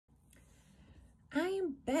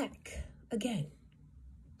back again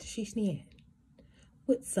to Shishnian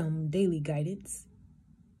with some daily guidance,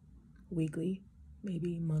 weekly,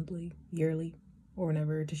 maybe monthly, yearly, or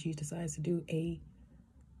whenever Tashish decides to do a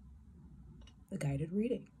guided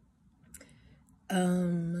reading.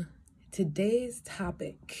 Today's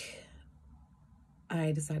topic,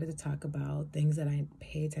 I decided to talk about things that I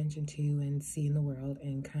pay attention to and see in the world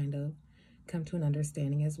and kind of come to an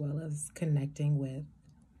understanding, as well as connecting with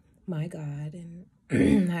my God and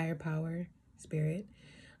higher power, spirit,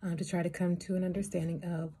 to try to come to an understanding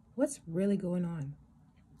of what's really going on.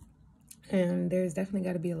 And there's definitely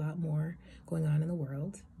got to be a lot more going on in the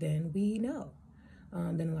world than we know,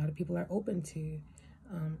 than a lot of people are open to,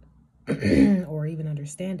 or even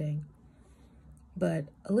understanding. But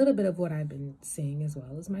a little bit of what I've been seeing, as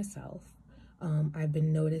well as myself, I've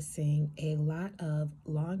been noticing a lot of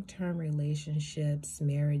long-term relationships,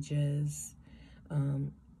 marriages,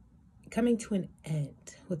 coming to an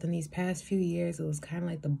end. Within these past few years, it was kind of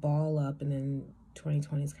like the ball up, and then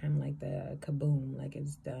 2020 is kind of like the kaboom, like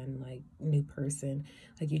it's done, like new person,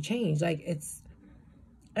 like you change, like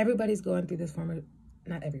everybody's going through this form of,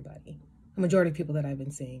 not everybody, a majority of people that I've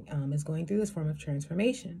been seeing is going through this form of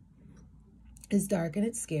transformation. It's dark and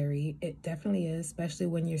it's scary. It definitely is, especially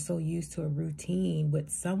when you're so used to a routine with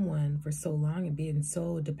someone for so long and being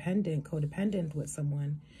so codependent with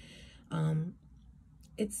someone.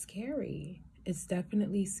 It's scary. It's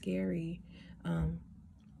definitely scary.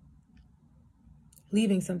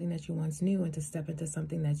 Leaving something that you once knew and to step into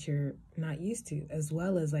something that you're not used to, as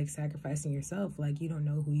well as like sacrificing yourself. Like you don't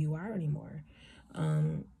know who you are anymore.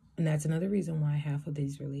 And that's another reason why half of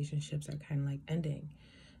these relationships are kind of like ending.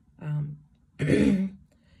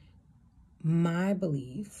 My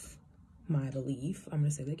belief, I'm going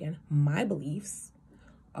to say it again. My beliefs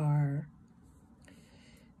are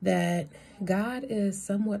that God is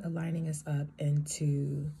somewhat aligning us up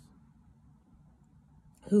into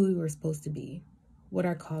who we were supposed to be, what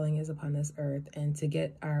our calling is upon this earth, and to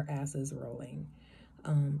get our asses rolling,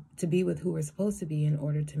 to be with who we're supposed to be in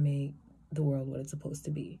order to make the world what it's supposed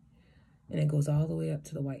to be. And it goes all the way up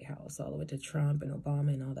to the White House, all the way to Trump and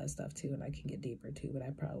Obama and all that stuff too. And I can get deeper too, but I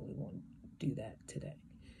probably won't do that today.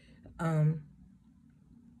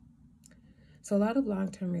 So a lot of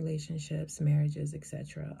long-term relationships, marriages,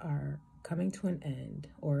 etc., are coming to an end,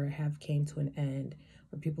 or have came to an end,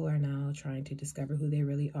 where people are now trying to discover who they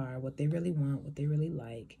really are, what they really want, what they really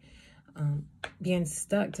like, being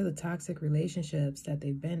stuck to the toxic relationships that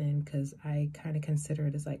they've been in, because I kind of consider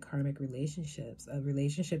it as like karmic relationships, a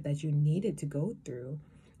relationship that you needed to go through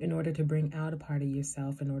in order to bring out a part of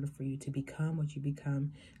yourself, in order for you to become what you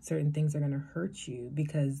become. Certain things are going to hurt you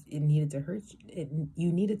because it needed to hurt you.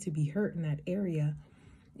 You needed to be hurt in that area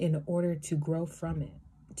in order to grow from it,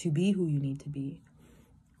 to be who you need to be.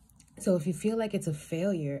 So if you feel like it's a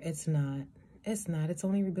failure, it's not. It's not. It's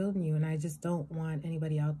only rebuilding you. And I just don't want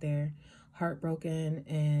anybody out there heartbroken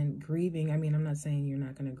and grieving. I mean, I'm not saying you're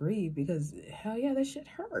not going to grieve, because hell yeah, that shit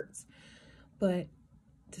hurts. But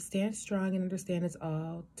to stand strong and understand it's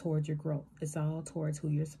all towards your growth. It's all towards who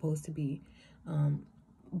you're supposed to be.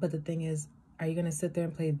 But the thing is, are you going to sit there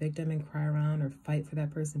and play victim and cry around or fight for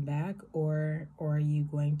that person back? Or are you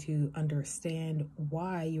going to understand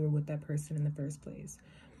why you were with that person in the first place?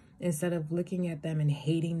 Instead of looking at them and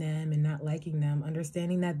hating them and not liking them,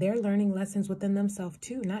 understanding that they're learning lessons within themselves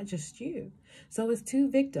too, not just you. So it's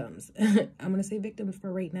two victims. I'm going to say victims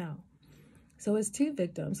for right now. So it's two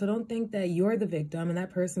victims. So don't think that you're the victim and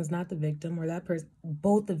that person's not the victim, or that person,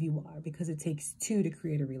 both of you are, because it takes two to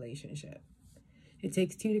create a relationship. It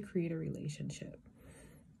takes two to create a relationship.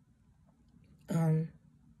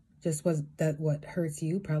 Just was that what hurts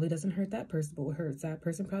you probably doesn't hurt that person, but what hurts that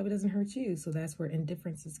person probably doesn't hurt you. So that's where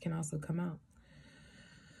indifferences can also come out.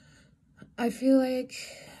 I feel like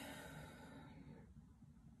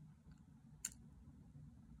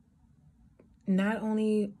not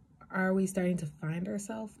only are we starting to find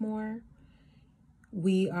ourselves more,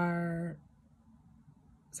 we are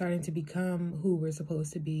starting to become who we're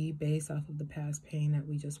supposed to be based off of the past pain that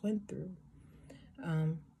we just went through.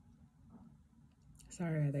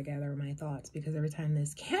 Sorry, I had to gather my thoughts, because every time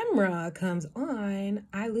this camera comes on,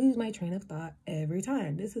 I lose my train of thought every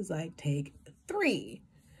time. This is like take 3.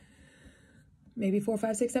 Maybe 4,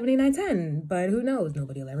 5, 6, 7, 8, 9, 10. But who knows?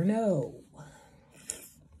 Nobody will ever know.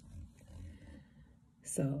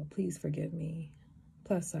 So please forgive me.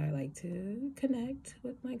 Plus, I like to connect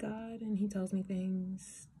with my God, and he tells me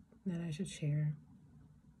things that I should share.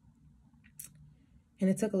 And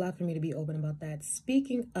it took a lot for me to be open about that.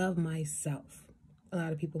 Speaking of myself, a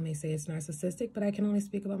lot of people may say it's narcissistic, but I can only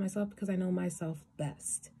speak about myself because I know myself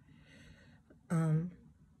best.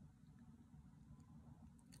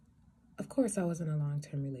 course, I was in a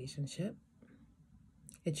long-term relationship.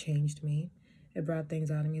 It changed me. It brought things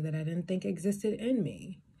out of me that I didn't think existed in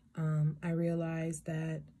me. I realized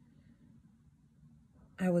that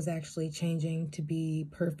I was actually changing to be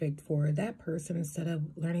perfect for that person instead of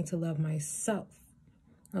learning to love myself.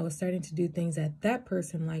 I was starting to do things that that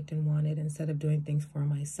person liked and wanted instead of doing things for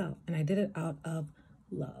myself. And I did it out of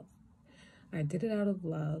love. I did it out of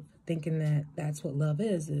love, thinking that that's what love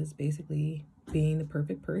is basically being the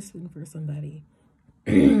perfect person for somebody.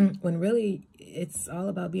 When really it's all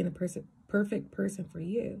about being the perfect person for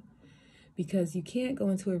you. Because you can't go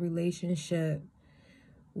into a relationship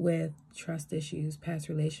with trust issues, past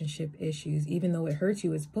relationship issues. Even though it hurts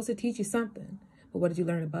you, it's supposed to teach you something. But what did you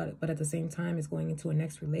learn about it? But at the same time, it's going into a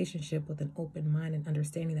next relationship with an open mind and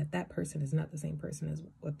understanding that that person is not the same person as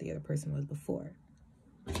what the other person was before.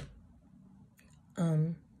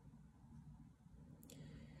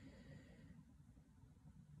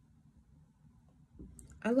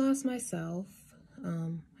 I lost myself.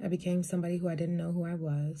 I became somebody who I didn't know who I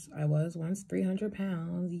was. I was once 300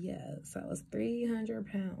 pounds. Yes, I was 300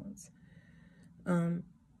 pounds.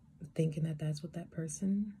 Thinking that that's what that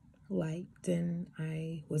person liked, and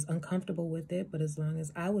I was uncomfortable with it. But as long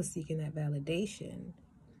as I was seeking that validation,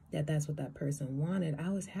 that that's what that person wanted, I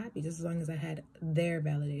was happy just as long as I had their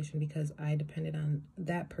validation, because I depended on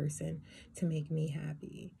that person to make me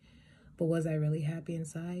happy. But was I really happy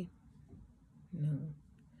inside? No.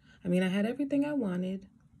 I mean, I had everything I wanted.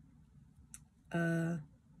 And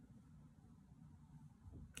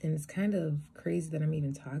it's kind of crazy that I'm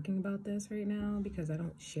even talking about this right now because I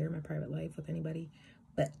don't share my private life with anybody,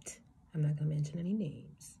 but I'm not going to mention any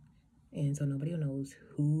names. And so nobody knows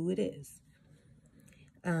who it is.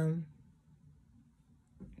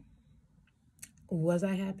 Was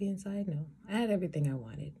I happy inside? No. I had everything I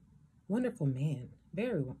wanted. Wonderful man.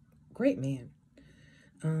 Very great man.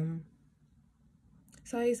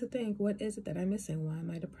 So I used to think, what is it that I'm missing? Why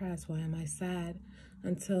am I depressed? Why am I sad?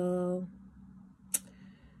 Until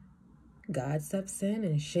God steps in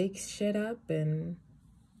and shakes shit up and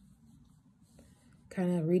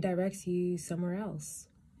kind of redirects you somewhere else.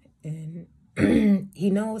 And he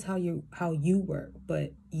knows how you work,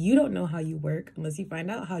 but you don't know how you work unless you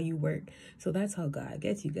find out how you work. So that's how God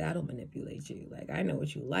gets you. God will manipulate you. Like, I know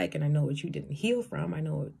what you like, and I know what you didn't heal from. I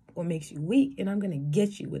know what makes you weak, and I'm going to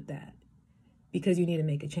get you with that because you need to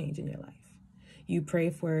make a change in your life. You pray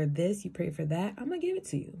for this, you pray for that. I'm going to give it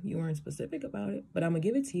to you. You weren't specific about it, but I'm going to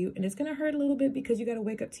give it to you. And it's going to hurt a little bit because you got to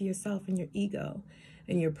wake up to yourself and your ego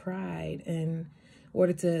and your pride in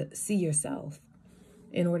order to see yourself.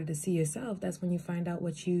 In order to see yourself, that's when you find out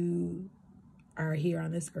what you are here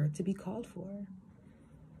on this earth to be called for.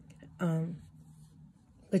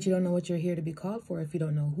 But you don't know what you're here to be called for if you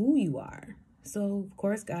don't know who you are. So, of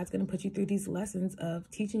course, God's going to put you through these lessons of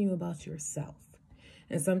teaching you about yourself.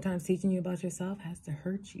 And sometimes teaching you about yourself has to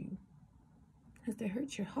hurt you. Has to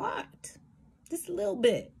hurt your heart. Just a little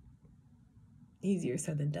bit. Easier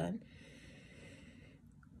said than done.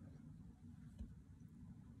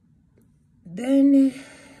 Then,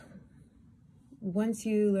 once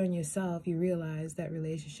you learn yourself, you realize that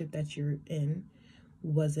relationship that you're in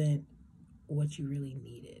wasn't what you really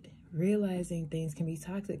needed. Realizing things can be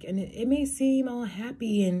toxic. And it may seem all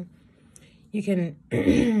happy, and you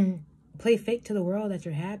can play fake to the world that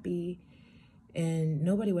you're happy, and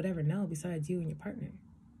nobody would ever know besides you and your partner.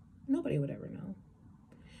 Nobody would ever know.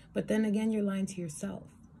 But then again, you're lying to yourself.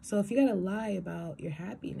 So if you got to lie about your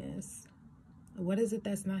happiness, what is it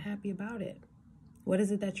that's not happy about it? What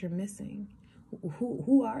is it that you're missing?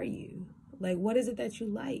 Who are you? Like, what is it that you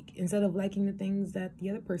like? Instead of liking the things that the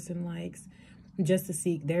other person likes just to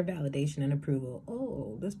seek their validation and approval.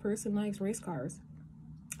 Oh, this person likes race cars.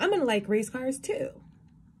 I'm going to like race cars too.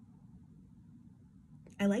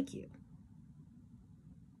 I like you.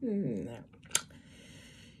 No.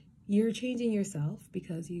 You're changing yourself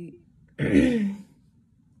because you...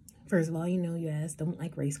 First of all, you know, you guys don't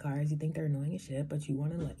like race cars. You think they're annoying as shit, but you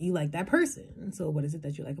like that person. So what is it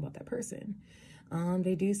that you like about that person?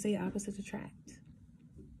 They do say opposites attract.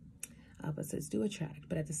 Opposites do attract.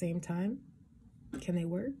 But at the same time, can they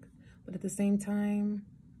work? But at the same time,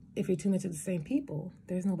 if you're too much of the same people,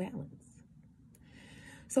 there's no balance.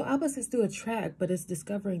 So opposites do attract, but it's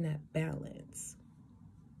discovering that balance.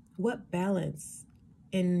 What balance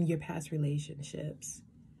in your past relationships?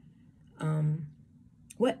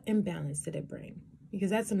 What imbalance did it bring?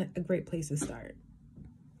 Because that's a great place to start.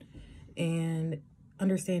 And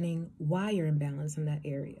understanding why you're imbalanced in that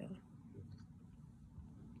area.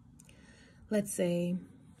 Let's say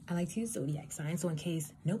I like to use zodiac signs. So in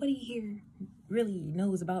case nobody here really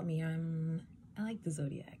knows about me, I'm I like the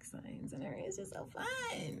zodiac signs, and it's just so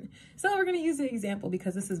fun. So we're going to use the example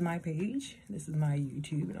because this is my page. This is my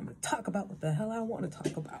YouTube, and I'm going to talk about what the hell I want to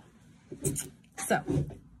talk about. So,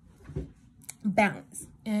 balance.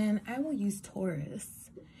 And I will use Taurus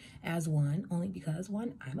as one, only because,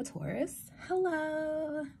 one, I'm a Taurus.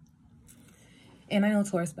 Hello. And I know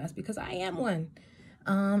Taurus best because I am one.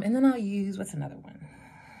 And then I'll use, what's another one?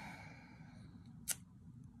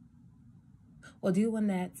 We'll do one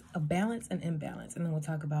that's a balance and imbalance, and then we'll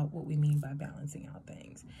talk about what we mean by balancing out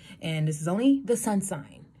things. And this is only the sun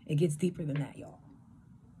sign. It gets deeper than that, y'all.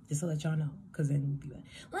 Just to let y'all know, because then you'll be like,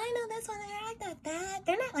 well, I know this one, they're like that.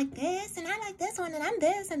 They're not like this, and I like this one, and I'm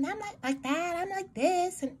this, and I'm not like that. I'm like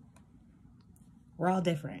this, and we're all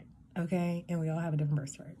different, okay? And we all have a different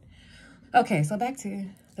birth chart. Okay, so back to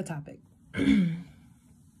the topic.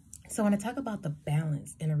 So when I talk about the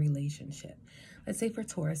balance in a relationship, let's say for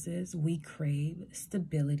Tauruses, we crave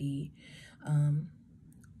stability.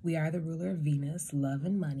 We are the ruler of Venus, love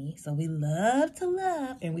and money. So we love to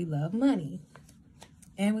love, and we love money,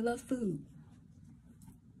 and we love food.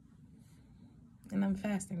 And I'm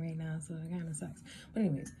fasting right now, so it kind of sucks. But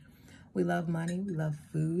anyways, we love money, we love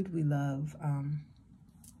food, we love,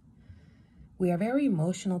 we are very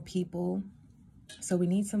emotional people. So we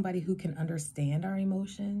need somebody who can understand our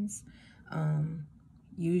emotions.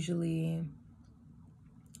 Usually,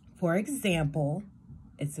 for example,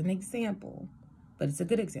 it's an example, but it's a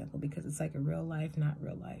good example because it's like a real life, not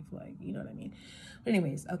real life, like, you know what I mean? But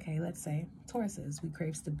anyways, okay, let's say Tauruses, we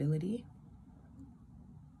crave stability.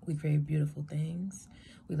 We crave beautiful things.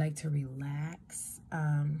 We like to relax.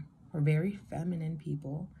 We're very feminine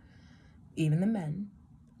people, even the men.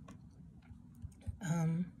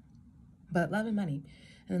 But love and money.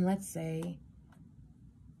 And then let's say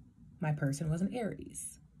my person was an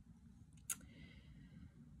Aries.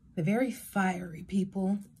 They're very fiery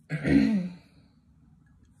people. They're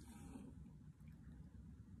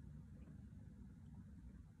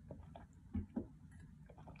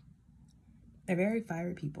very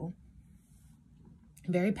fiery people.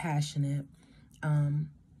 Very passionate.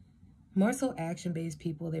 More so action-based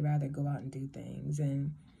people. They rather go out and do things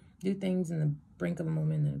in the brink of a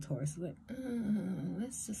moment. And a Taurus is like,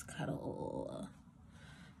 let's just cuddle,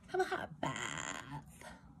 have a hot bath,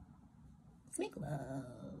 let's make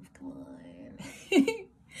love, come on.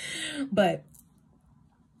 But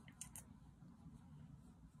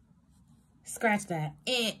scratch that.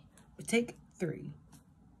 Take 3,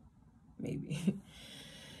 maybe.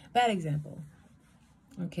 Bad example.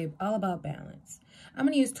 Okay, all about balance. I'm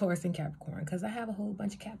gonna use Taurus and Capricorn because I have a whole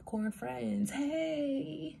bunch of Capricorn friends.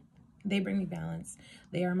 Hey. They bring me balance.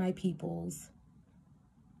 They are my peoples.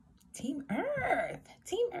 Team Earth.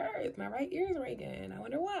 Team Earth. My right ear is ringing. I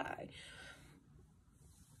wonder why.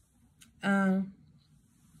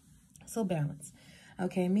 So balance.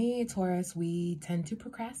 Okay, me, Taurus, we tend to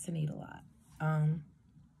procrastinate a lot.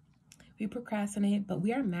 We procrastinate, but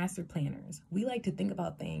we are master planners. We like to think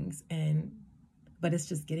about things, but it's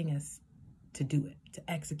just getting us to do it, to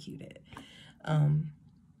execute it.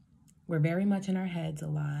 We're very much in our heads a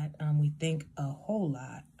lot. We think a whole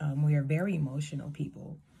lot. We are very emotional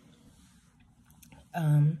people.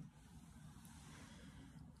 But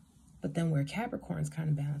then where Capricorns kind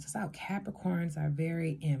of balance us out. Capricorns are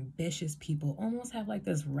very ambitious people, almost have like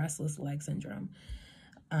this restless leg syndrome.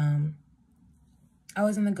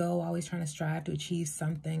 Always on the go, always trying to strive to achieve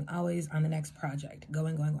something, always on the next project,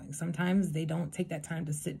 going. Sometimes they don't take that time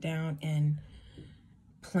to sit down and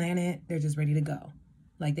plan it. They're just ready to go.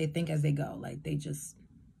 Like they think as they go, like they just,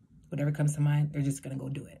 whatever comes to mind, they're just going to go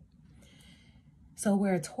do it. So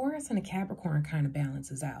where a Taurus and a Capricorn kind of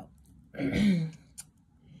balances out.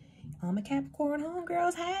 All my Capricorn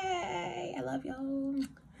homegirls, hey, I love y'all.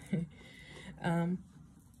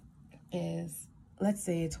 Is, let's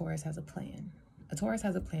say a Taurus has a plan. A Taurus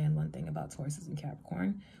has a plan. One thing about Tauruses and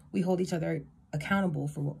Capricorn, we hold each other accountable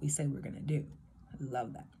for what we say we're going to do. I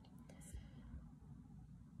love that.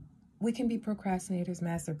 We can be procrastinators,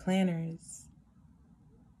 master planners,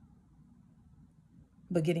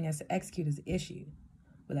 but getting us to execute is the issue.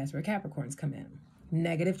 But that's where Capricorns come in.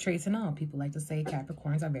 Negative traits and all. People like to say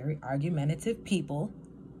Capricorns are very argumentative people.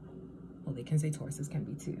 Well, they can say Tauruses can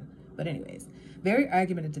be too. But anyways, very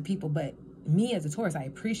argumentative people. But me as a Taurus, I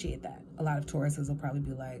appreciate that. A lot of Tauruses will probably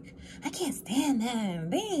be like, I can't stand them.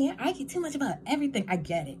 They argue too much about everything. I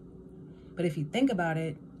get it. But if you think about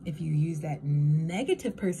it, if you use that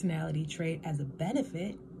negative personality trait as a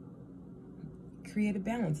benefit, create a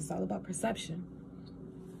balance. It's all about perception.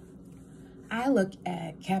 I look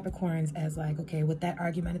at Capricorns as like, okay, with that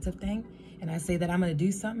argumentative thing, and I say that I'm going to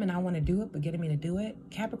do something and I want to do it, but getting me to do it,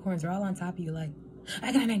 Capricorns are all on top of you like,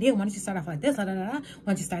 I got an idea. Why don't you start off like this? Why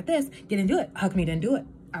don't you start this? Get into it. How come you didn't do it?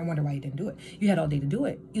 I wonder why you didn't do it. You had all day to do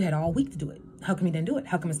it. You had all week to do it. How come you didn't do it?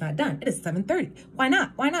 How come it's not done? It is 7:30. Why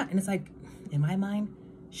not? Why not? And it's like, in my mind,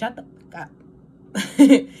 shut the fuck up.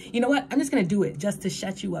 You know what? I'm just going to do it just to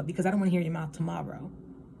shut you up because I don't want to hear your mouth tomorrow.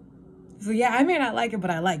 So yeah, I may not like it,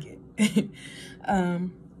 but I like it.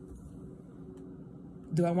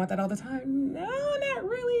 Do I want that all the time? No, not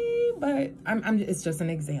really, but it's just an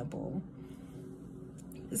example.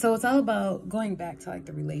 So it's all about going back to like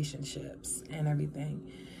the relationships and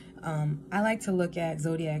everything. I like to look at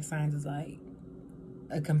zodiac signs as like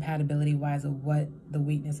a compatibility wise of what the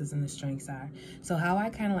weaknesses and the strengths are. So how I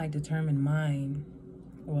kind of like determined mine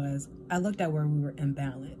was I looked at where we were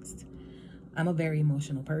imbalanced. I'm a very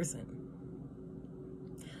emotional person.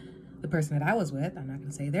 The person that I was with, I'm not going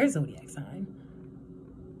to say their zodiac sign,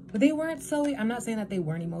 but they weren't so, I'm not saying that they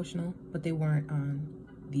weren't emotional, but they weren't on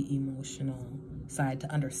the emotional side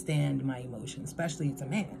to understand my emotions, especially it's a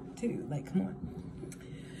man too. Like, come on.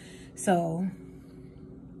 So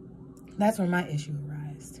that's where my issue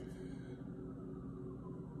arose.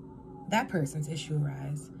 That person's issue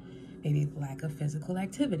arose maybe lack of physical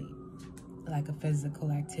activity. Lack of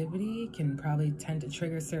physical activity can probably tend to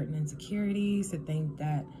trigger certain insecurities, to think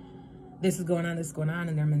that this is going on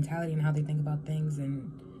in their mentality and how they think about things.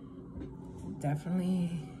 And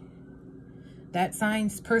definitely that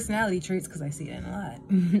sign's personality traits, because I see it in a lot.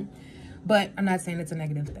 But I'm not saying it's a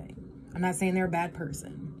negative thing. I'm not saying they're a bad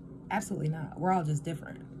person. Absolutely not. We're all just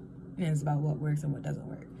different. And it's about what works and what doesn't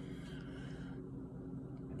work.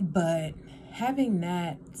 But having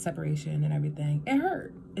that separation and everything, it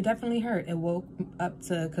hurt. It definitely hurt. It woke up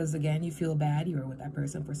to, because again, you feel bad. You were with that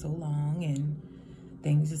person for so long and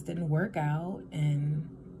things just didn't work out. And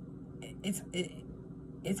it's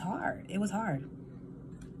hard. It was hard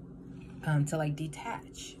to like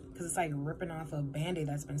detach, because it's like ripping off a Band-Aid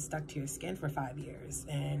that's been stuck to your skin for 5 years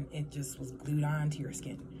and it just was glued on to your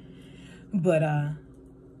skin. But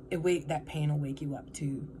that pain will wake you up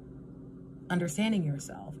to understanding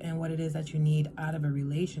yourself and what it is that you need out of a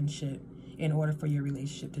relationship in order for your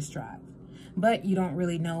relationship to strive. But you don't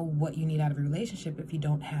really know what you need out of a relationship if you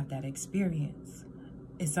don't have that experience.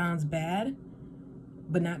 It sounds bad,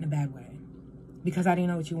 but not in a bad way. Because how do you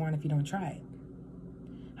know what you want if you don't try it?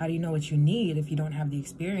 How do you know what you need if you don't have the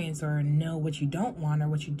experience, or know what you don't want or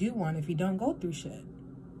what you do want if you don't go through shit?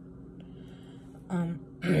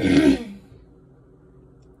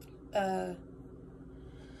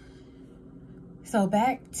 So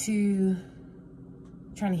back to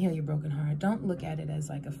trying to heal your broken heart. Don't look at it as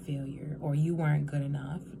like a failure or you weren't good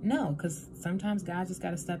enough. No, because sometimes God just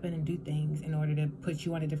got to step in and do things in order to put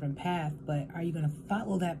you on a different path. But are you going to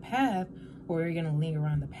follow that path, or are you going to linger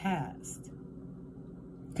on the past?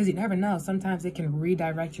 Because you never know. Sometimes it can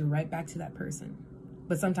redirect you right back to that person.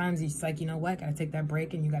 But sometimes it's like, you know what? Got to take that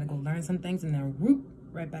break and you got to go learn some things and then whoop,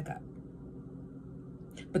 right back up.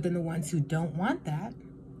 But then the ones who don't want that,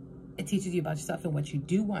 it teaches you about yourself and what you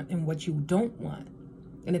do want and what you don't want.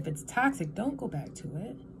 And if it's toxic, don't go back to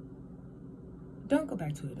it. Don't go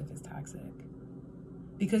back to it if it's toxic.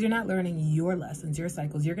 Because you're not learning your lessons, your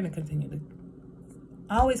cycles. You're going to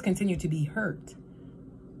always continue to be hurt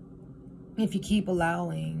if you keep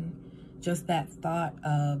allowing just that thought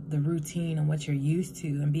of the routine and what you're used to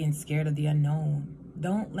and being scared of the unknown.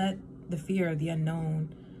 Don't let the fear of the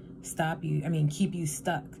unknown keep you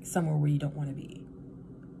stuck somewhere where you don't want to be.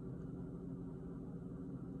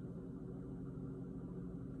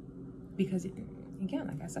 Because, again,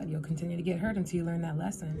 like I said, you'll continue to get hurt until you learn that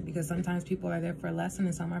lesson. Because sometimes people are there for a lesson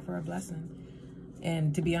and some are for a blessing.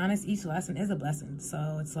 And to be honest, each lesson is a blessing.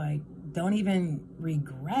 So it's like, don't even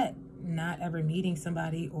regret not ever meeting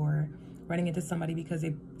somebody or running into somebody, because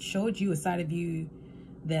it showed you a side of you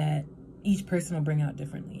that each person will bring out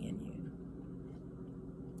differently in you.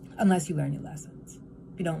 Unless you learn your lessons.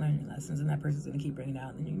 If you don't learn your lessons, then that person's going to keep bringing it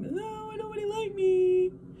out. And you're going to go, no, nobody like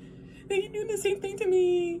me. They keep doing the same thing to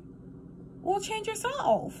me. Well, change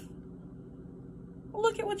yourself.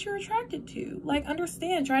 Look at what you're attracted to. Like,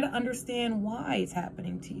 try to understand why it's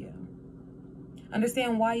happening to you.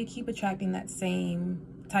 Understand why you keep attracting that same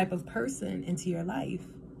type of person into your life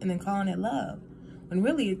and then calling it love. When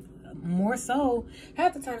really, more so,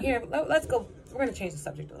 half the time here, let's go, we're going to change the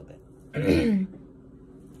subject a little bit.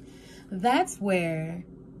 That's where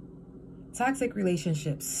toxic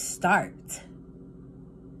relationships start,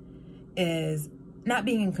 is not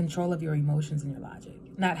being in control of your emotions and your logic,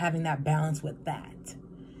 not having that balance with that.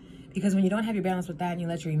 Because when you don't have your balance with that and you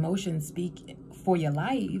let your emotions speak for your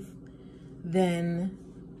life, then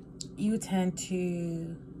you tend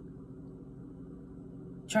to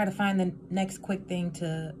try to find the next quick thing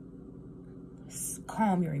to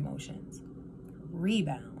calm your emotions.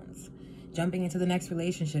 Rebounds. Jumping into the next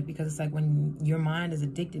relationship, because it's like when your mind is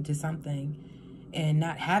addicted to something and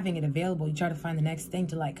not having it available, you try to find the next thing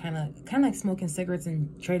to like kind of like smoking cigarettes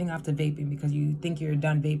and trading off to vaping because you think you're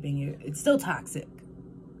done vaping. It's still toxic,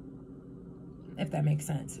 if that makes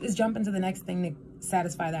sense. It's jumping to the next thing to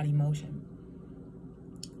satisfy that emotion.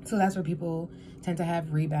 So that's where people tend to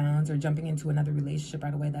have rebounds or jumping into another relationship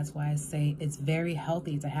right away. That's why I say it's very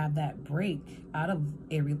healthy to have that break out of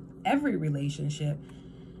every relationship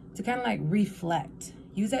to kind of like reflect.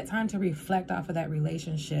 Use that time to reflect off of that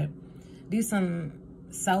relationship. Do some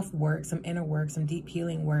self-work, some inner work, some deep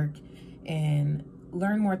healing work, and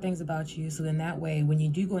learn more things about you. So then that way, when you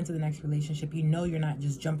do go into the next relationship, you know you're not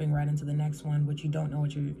just jumping right into the next one, which you don't know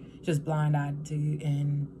what you're just blind-eyed to,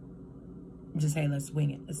 and just, hey, let's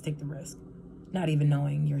wing it. Let's take the risk. Not even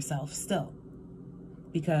knowing yourself still.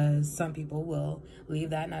 Because some people will leave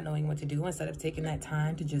that not knowing what to do instead of taking that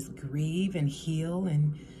time to just grieve and heal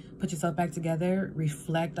and put yourself back together,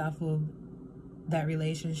 reflect off of that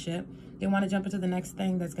relationship. They want to jump into the next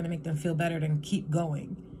thing that's going to make them feel better than keep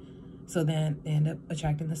going. So then they end up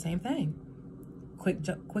attracting the same thing.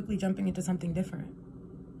 Quickly jumping into something different.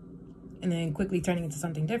 And then quickly turning into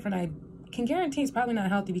something different, I can guarantee it's probably not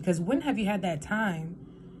healthy, because when have you had that time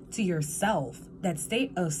to yourself, that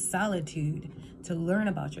state of solitude, to learn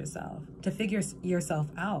about yourself, to figure yourself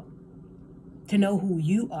out, to know who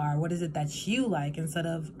you are, what is it that you like, instead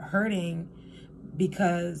of hurting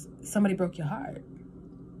because somebody broke your heart.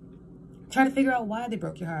 Try to figure out why they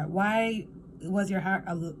broke your heart. Why was your heart,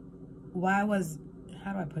 how do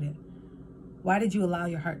I put it? Why did you allow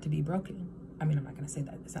your heart to be broken? I mean, I'm not going to say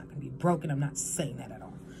that it's not going to be broken. I'm not saying that at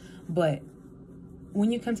all. But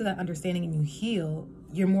when you come to that understanding and you heal,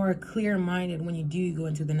 you're more clear-minded when you do go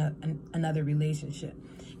into another relationship.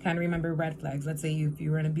 Kind of remember red flags. Let's say if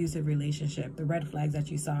you were in an abusive relationship, the red flags that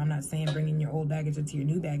you saw. I'm not saying bringing your old baggage into your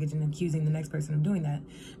new baggage and accusing the next person of doing that.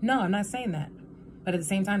 No, I'm not saying that. But at the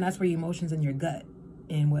same time, that's where your emotions in your gut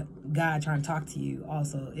and what God trying to talk to you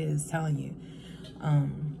also is telling you.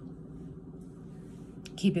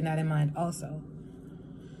 Keeping that in mind also.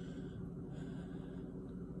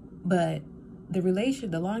 But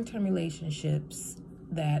the long-term relationships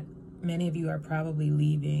that many of you are probably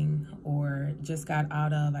leaving or just got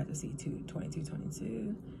out of, I just see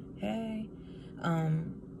 22, hey.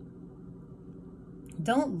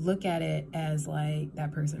 Don't look at it as like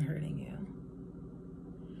that person hurting you.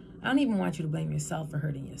 I don't even want you to blame yourself for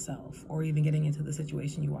hurting yourself or even getting into the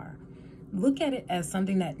situation you are. Look at it as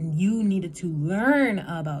something that you needed to learn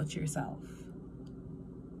about yourself.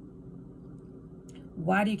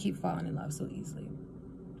 Why do you keep falling in love so easily?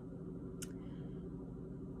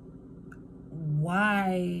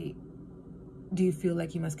 Why do you feel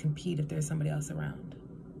like you must compete if there's somebody else around?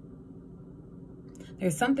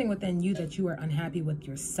 There's something within you that you are unhappy with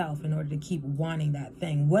yourself in order to keep wanting that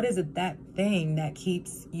thing. What is it, that thing that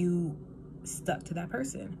keeps you stuck to that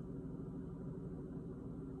person?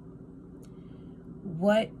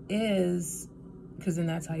 What is, because then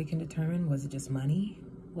that's how you can determine, was it just money?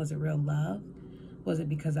 Was it real love? Was it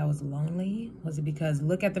because I was lonely? Was it because,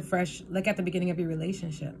 look at the beginning of your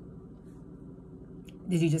relationship.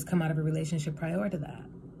 Did you just come out of a relationship prior to that?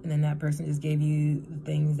 And then that person just gave you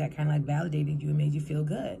things that kind of like validated you and made you feel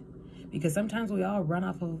good. Because sometimes we all run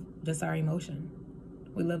off of just our emotion.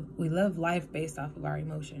 We live life based off of our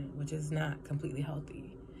emotion, which is not completely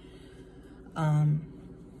healthy.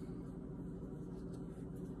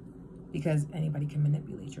 Because anybody can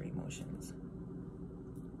manipulate your emotions.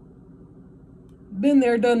 Been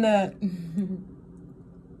there, done that.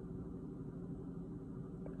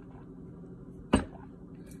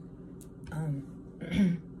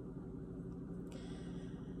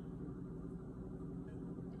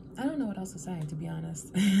 I don't know what else to say, to be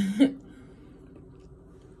honest.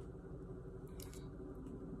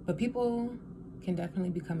 But people can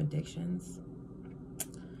definitely become addictions.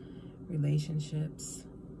 Relationships.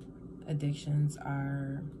 Addictions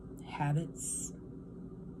are habits.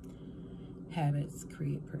 Habits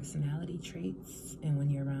create personality traits. And when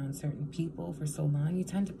you're around certain people for so long, you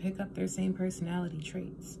tend to pick up their same personality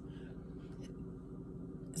traits.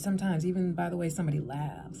 Sometimes, even by the way somebody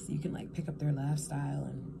laughs, you can like pick up their laugh style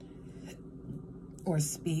or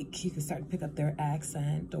speak. You can start to pick up their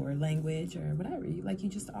accent or language or whatever. You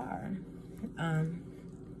just are.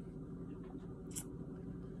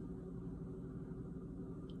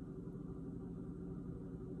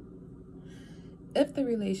 If the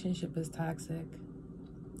relationship is toxic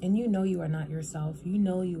and you know you are not yourself, you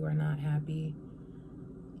know you are not happy,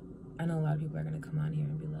 I know a lot of people are going to come on here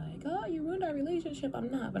and be like, oh, you ruined our relationship. I'm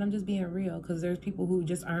not, but I'm just being real, because there's people who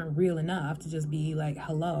just aren't real enough to just be like,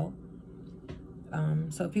 hello.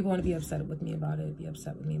 So if people want to be upset with me about it, be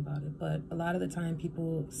upset with me about it. But a lot of the time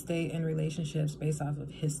people stay in relationships based off of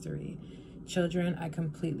history. Children, I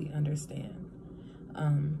completely understand.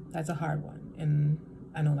 That's a hard one. And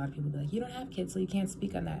I know a lot of people be like, you don't have kids, so you can't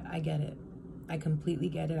speak on that. I get it. I completely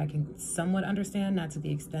get it. I can somewhat understand, not to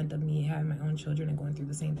the extent of me having my own children and going through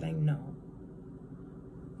the same thing, no.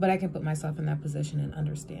 But I can put myself in that position and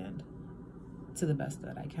understand to the best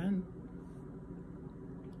that I can.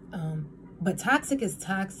 But toxic is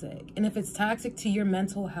toxic. And if it's toxic to your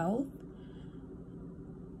mental health,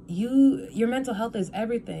 your mental health is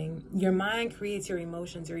everything. Your mind creates your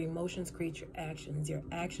emotions create your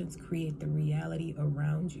actions create the reality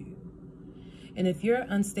around you. And if you're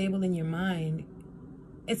unstable in your mind,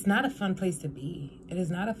 it's not a fun place to be. It is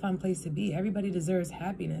not a fun place to be. Everybody deserves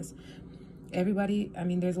happiness. Everybody, I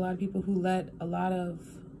mean, there's a lot of people who let a lot of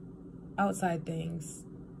outside things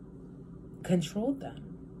control them.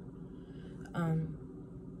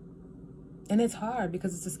 And it's hard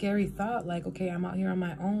because it's a scary thought. Like, okay, I'm out here on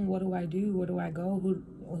my own. What do I do? Where do I go? Who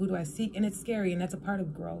do I seek? And it's scary, and that's a part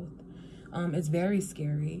of growth. It's very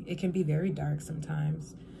scary. It can be very dark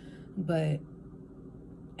sometimes, but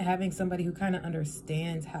having somebody who kind of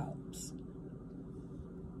understands helps.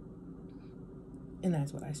 And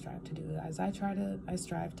that's what I strive to do. As I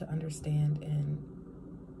strive to understand and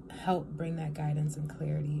help bring that guidance and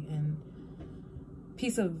clarity and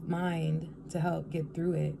peace of mind to help get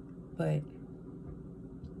through it. But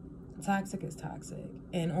toxic is toxic,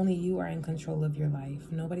 and only you are in control of your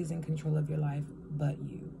life. Nobody's in control of your life but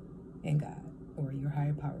you and God, or your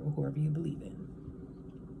higher power, or whoever you believe in.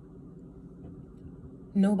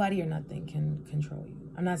 Nobody or nothing can control you.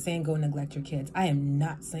 I'm not saying go neglect your kids. I am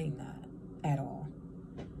not saying that at all.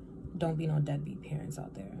 Don't be no deadbeat parents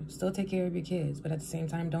out there. Still take care of your kids, but at the same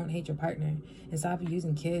time, don't hate your partner, and stop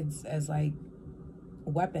using kids as like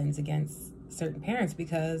weapons against certain parents,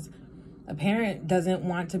 because a parent doesn't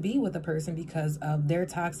want to be with a person because of their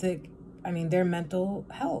their mental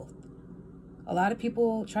health. A lot of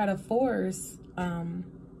people try to force and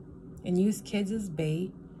use kids as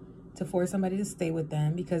bait to force somebody to stay with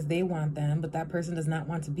them because they want them, but that person does not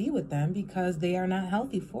want to be with them because they are not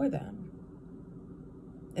healthy for them.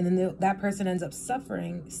 And then that person ends up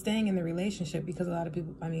suffering, staying in the relationship, because a lot of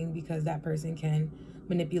people, because that person can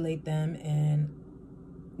manipulate them and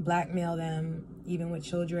blackmail them, even with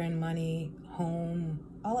children, money, home,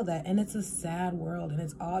 all of that. And it's a sad world, and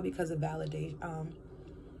it's all because of validation,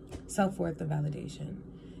 self-worth of validation.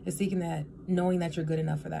 It's seeking that, knowing that you're good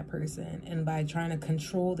enough for that person, and by trying to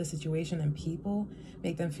control the situation and people,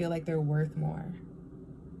 make them feel like they're worth more.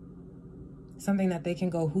 Something that they can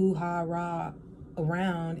go hoo-ha, rah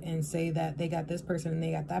around and say that they got this person and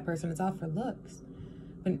they got that person. It's all for looks.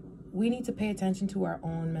 But we need to pay attention to our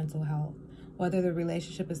own mental health. Whether the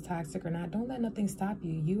relationship is toxic or not, don't let nothing stop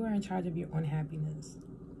you. You are in charge of your own happiness.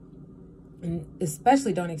 And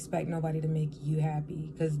especially don't expect nobody to make you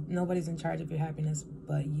happy, because nobody's in charge of your happiness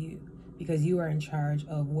but you. Because you are in charge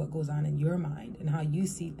of what goes on in your mind and how you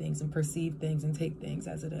see things and perceive things and take things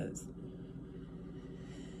as it is.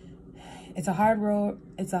 It's a hard road.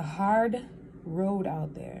 It's a hard road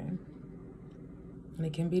out there. And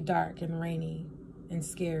it can be dark and rainy and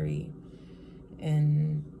scary,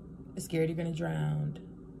 and scared you're gonna drown.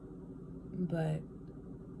 But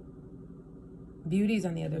beauty's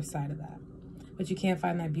on the other side of that. But you can't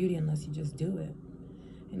find that beauty unless you just do it.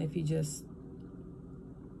 And if you just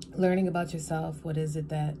learning about yourself,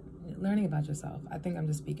 learning about yourself. I think I'm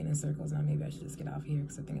just speaking in circles now. Maybe I should just get off here,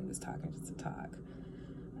 because I think I'm just talking just to talk.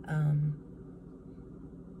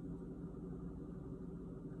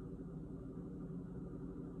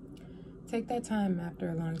 Take that time after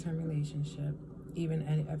a long-term relationship,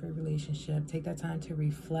 even every relationship. Take that time to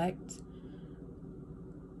reflect,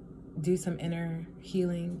 do some inner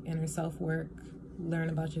healing, inner self-work, learn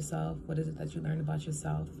about yourself. What is it that you learned about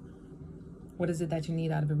yourself? What is it that you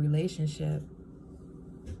need out of a relationship?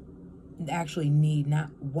 Actually need,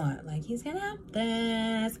 not want. Like, he's gonna have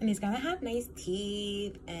this, and he's gonna have nice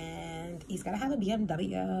teeth, and he's gonna have a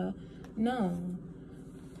BMW. No.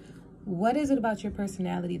 What is it about your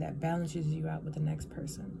personality that balances you out with the next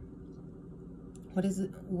person? What is it?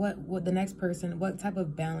 What the next person? What type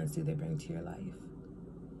of balance do they bring to your life?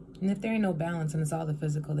 And if there ain't no balance and it's all the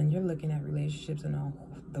physical, then you're looking at relationships in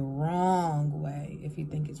the wrong way. If you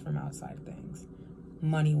think it's from outside things,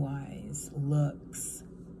 money-wise, looks,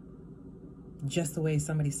 just the way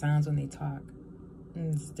somebody sounds when they talk,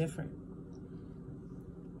 it's different.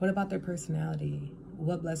 What about their personality?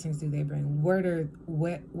 What blessings do they bring? What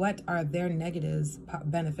are their negatives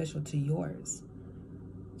beneficial to yours?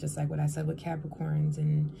 Just like what I said with Capricorns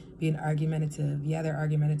and being argumentative. Yeah, they're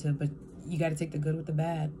argumentative, but you got to take the good with the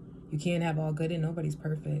bad. You can't have all good and nobody's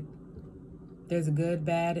perfect. There's a good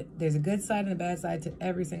side and a bad side to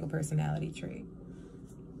every single personality trait.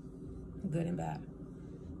 Good and bad.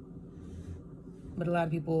 But a lot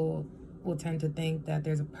of people will tend to think that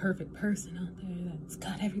there's a perfect person out there that's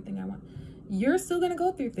got everything I want. You're still going to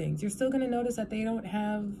go through things. You're still going to notice that they don't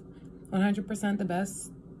have 100% the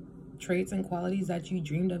best traits and qualities that you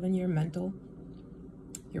dreamed of in your mental.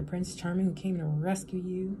 Your Prince Charming who came to rescue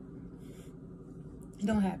you. It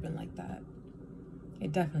don't happen like that.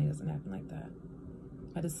 It definitely doesn't happen like that.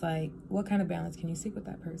 But it's like, what kind of balance can you seek with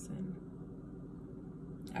that person?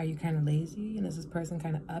 Are you kind of lazy? And is this person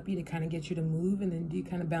kind of uppy to kind of get you to move? And then do you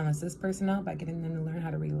kind of balance this person out by getting them to learn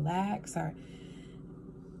how to relax? Or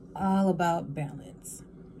all about balance.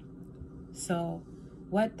 So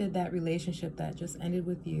what did that relationship that just ended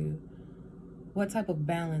with you, what type of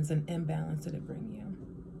balance and imbalance did it bring you?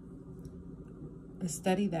 And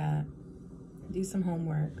study that. Do some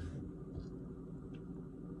homework.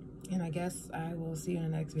 And I guess I will see you in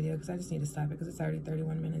the next video because I just need to stop it because it's already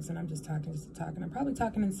 31 minutes and I'm just talking. I'm probably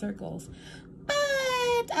talking in circles. But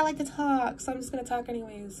I like to talk, so I'm just going to talk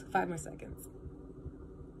anyways. 5 more seconds.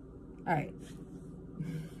 All right.